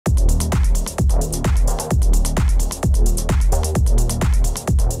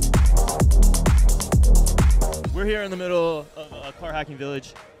here in the middle of a car hacking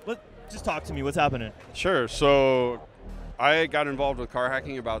village. Just talk to me. What's happening? Sure. So I got involved with car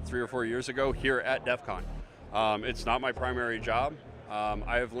hacking about 3 or 4 years ago here at DEF CON. It's not my primary job.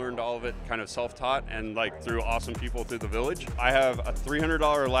 I have learned all of it kind of self-taught and like through awesome people through the village. I have a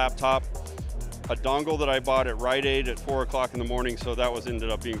 $300 laptop, a dongle that I bought at Rite Aid at 4 o'clock in the morning, so that ended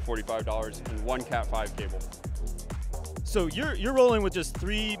up being $45, and one Cat5 cable. So you're rolling with just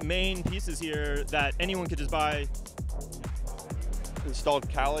 3 main pieces here that anyone could just buy.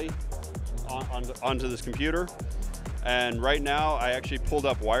 Installed Kali onto this computer, and right now I actually pulled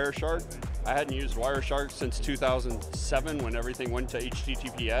up Wireshark. I hadn't used Wireshark since 2007 when everything went to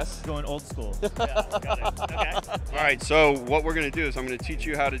HTTPS. Going old school. Yeah, got it. Okay. All right, so what we're going to do is I'm going to teach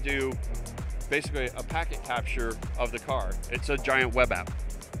you how to do basically a packet capture of the car. It's a giant web app.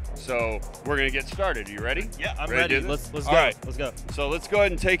 So we're going to get started. Are you ready? Yeah, I'm ready. Let's go. All right. Let's go. So let's go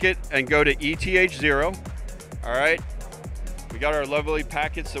ahead and take it and go to ETH0. All right. We got our lovely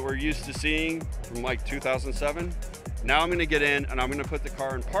packets that we're used to seeing from like 2007. Now I'm going to get in and I'm going to put the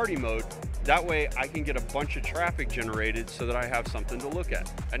car in party mode. That way I can get a bunch of traffic generated so that I have something to look at.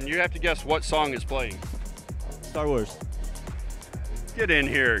 And you have to guess what song is playing. Star Wars. Get in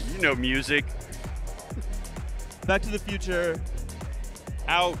here. You know music. Back to the Future.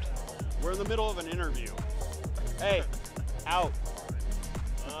 Out. We're in the middle of an interview. Hey, out.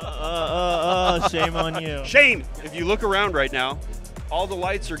 Shame on you. Shame. If you look around right now, all the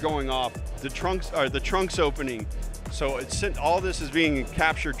lights are going off. The trunk's opening. So all this is being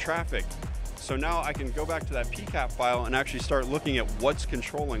captured traffic. So now I can go back to that PCAP file and actually start looking at what's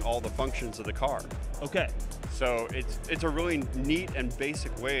controlling all the functions of the car. Okay. So it's a really neat and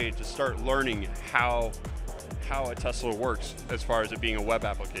basic way to start learning how a Tesla works as far as it being a web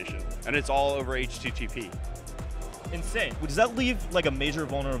application. And it's all over HTTP. Insane. Does that leave like a major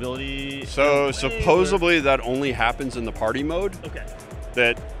vulnerability? So supposedly that only happens in the party mode. Okay.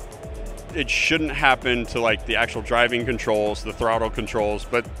 That it shouldn't happen to like the actual driving controls, the throttle controls,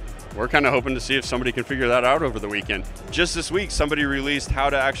 but we're kind of hoping to see if somebody can figure that out over the weekend. Just this week, somebody released how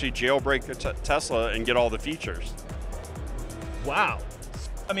to actually jailbreak a Tesla and get all the features. Wow.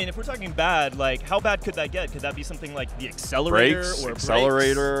 I mean, if we're talking bad, like how bad could that get? Could that be something like the accelerator or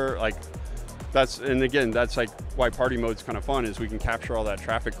accelerator? Like and again, that's like why party mode's kind of fun, is we can capture all that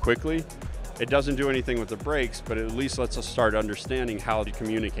traffic quickly. It doesn't do anything with the brakes, but it at least lets us start understanding how it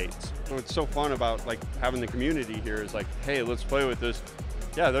communicates. What's so fun about like having the community here is like, hey, let's play with this.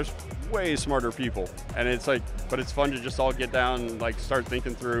 Yeah, there's way smarter people, and it's like, but it's fun to just all get down and like start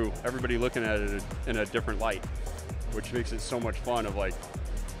thinking through, everybody looking at it in a different light, which makes it so much fun. Of like,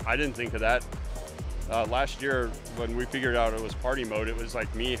 I didn't think of that. Last year when we figured out it was party mode, it was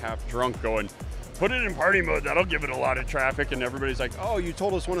like me half drunk going, put it in party mode, that'll give it a lot of traffic, and everybody's like, oh, you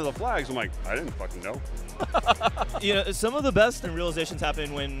told us one of the flags. I'm like, I didn't fucking know. You know, some of the best realizations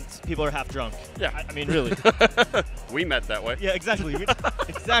happen when people are half drunk. Yeah. I mean, really. We met that way. Yeah, exactly.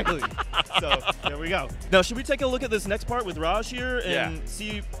 Exactly. So, there we go. Now, should we take a look at this next part with Raj here and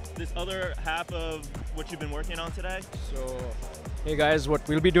see this other half of what you've been working on today? So, hey guys, what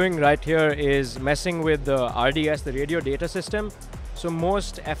we'll be doing right here is messing with the RDS, the radio data system. So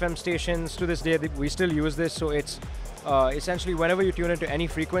most FM stations to this day, we still use this. So it's essentially whenever you tune into any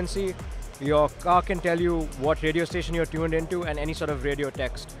frequency, your car can tell you what radio station you're tuned into and any sort of radio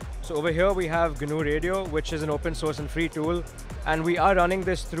text. So over here we have GNU Radio, which is an open source and free tool. And we are running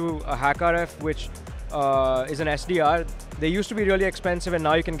this through a HackRF, which is an SDR. They used to be really expensive, and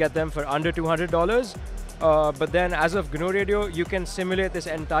now you can get them for under $200. But then as of GNU Radio, you can simulate this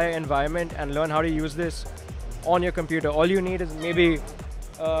entire environment and learn how to use this on your computer. All you need is maybe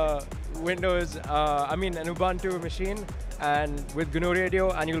Windows, an Ubuntu machine, and with GNU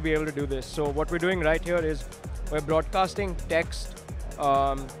Radio, and you'll be able to do this. So what we're doing right here is we're broadcasting text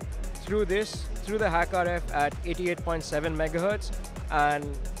through the HackRF at 88.7 megahertz. And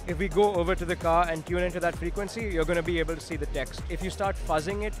if we go over to the car and tune into that frequency, you're going to be able to see the text. If you start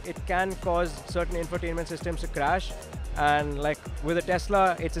fuzzing it, it can cause certain infotainment systems to crash. And like with a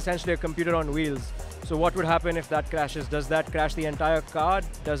Tesla, it's essentially a computer on wheels. So what would happen if that crashes? Does that crash the entire car?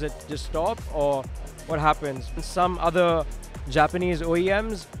 Does it just stop? Or what happens? Some other Japanese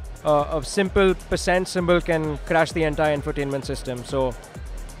OEMs, a simple percent symbol can crash the entire infotainment system. So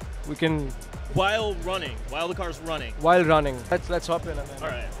we can... While the car's running. While running. Let's hop in. All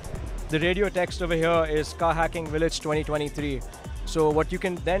right. The radio text over here is Car Hacking Village 2023. So what you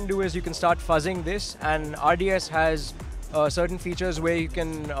can then do is you can start fuzzing this, and RDS has certain features where you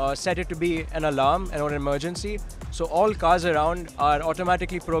can set it to be an alarm or an emergency. So all cars around are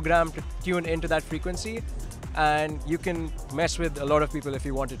automatically programmed to tune into that frequency. and you can mess with a lot of people if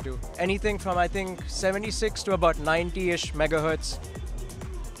you wanted to. Anything from, I think, 76 to about 90-ish megahertz.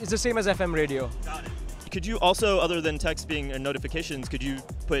 It's the same as FM radio. Got it. Could you also, other than text being notifications, could you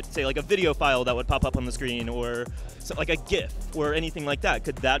put, say, like a video file that would pop up on the screen, or so, like a GIF or anything like that?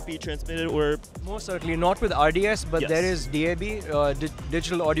 Could that be transmitted, or? Most certainly, not with RDS, but Yes. there is DAB,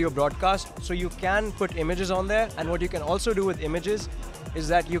 digital audio broadcast, so you can put images on there, and what you can also do with images is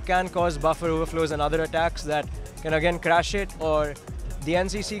that you can cause buffer overflows and other attacks that can again crash it, or the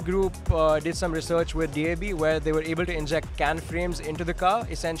NCC group did some research with DAB where they were able to inject CAN frames into the car,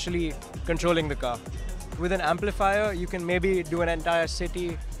 essentially controlling the car. With an amplifier, you can maybe do an entire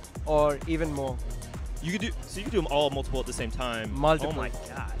city or even more. You could do, so you could do them all multiple at the same time. Multiple. Oh my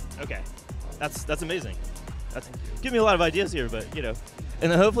God. Okay, that's amazing. That's giving me a lot of ideas here, but you know,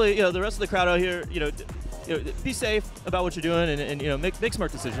 and then hopefully the rest of the crowd out here, be safe about what you're doing and make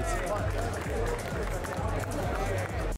smart decisions.